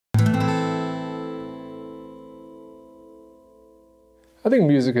think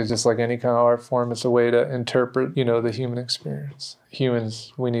music is just like any kind of art form. It's a way to interpret, you know, the human experience.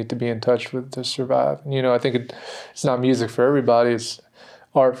 Humans, we need to be in touch with to survive. And, you know, I think it's not music for everybody. It's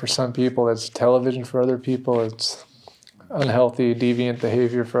art for some people. It's television for other people. It's unhealthy, deviant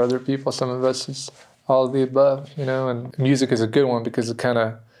behavior for other people. Some of us, it's all of the above, you know. And music is a good one because it kind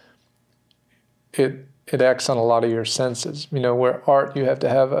of, it acts on a lot of your senses. You know, where art, you have to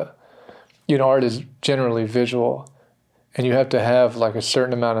have a, you know, art is generally visual, and you have to have like a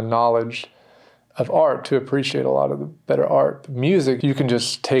certain amount of knowledge of art to appreciate a lot of the better art. But music, you can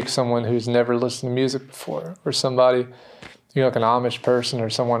just take someone who's never listened to music before, or somebody, you know, like an Amish person or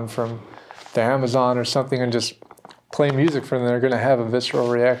someone from the Amazon or something, and just play music for them. They're going to have a visceral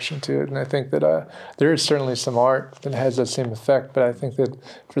reaction to it. And I think that there is certainly some art that has that same effect, but I think that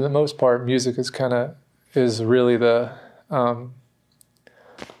for the most part, music is really the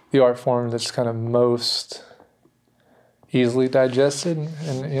art form that's kind of most easily digested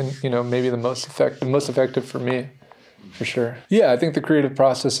and you know, maybe the most effective for me, for sure. Yeah, I think the creative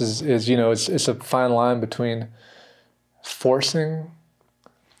process is you know, it's a fine line between forcing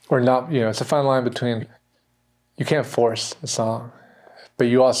or not, you know, it's a fine line between, you can't force a song, but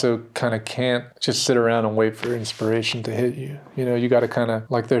you also kind of can't just sit around and wait for inspiration to hit you. You know, you got to kind of,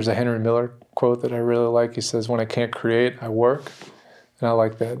 like there's a Henry Miller quote that I really like. He says, "When I can't create, I work." And I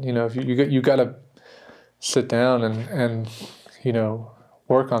like that. You know, if you got to sit down and you know,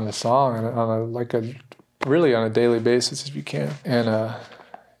 work on the song really on a daily basis if you can. And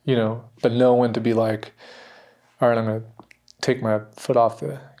you know, but know when to be like, all right, I'm gonna take my foot off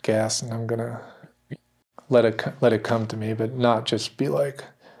the gas and I'm gonna let it come to me, but not just be like,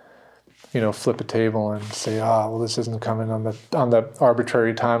 you know, flip a table and say, well, this isn't coming on the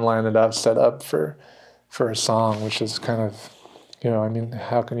arbitrary timeline that I've set up for a song, which is kind of, you know, I mean,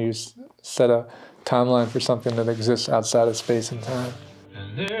 how can you set a timeline for something that exists outside of space and time?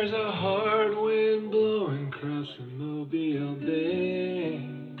 And there's a hard wind blowing across the Mobile Bay,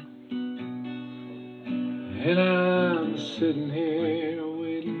 and I'm sitting here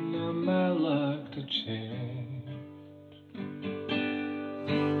waiting on my luck to change.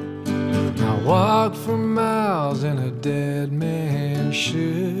 I walked for miles in a dead man's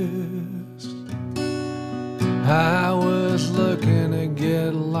shoes. I was looking to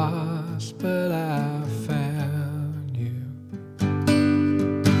get lost, but I found you.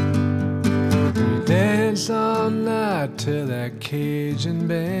 We danced all night to that Cajun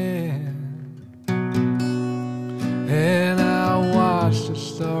band, and I watched the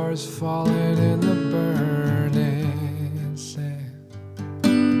stars falling in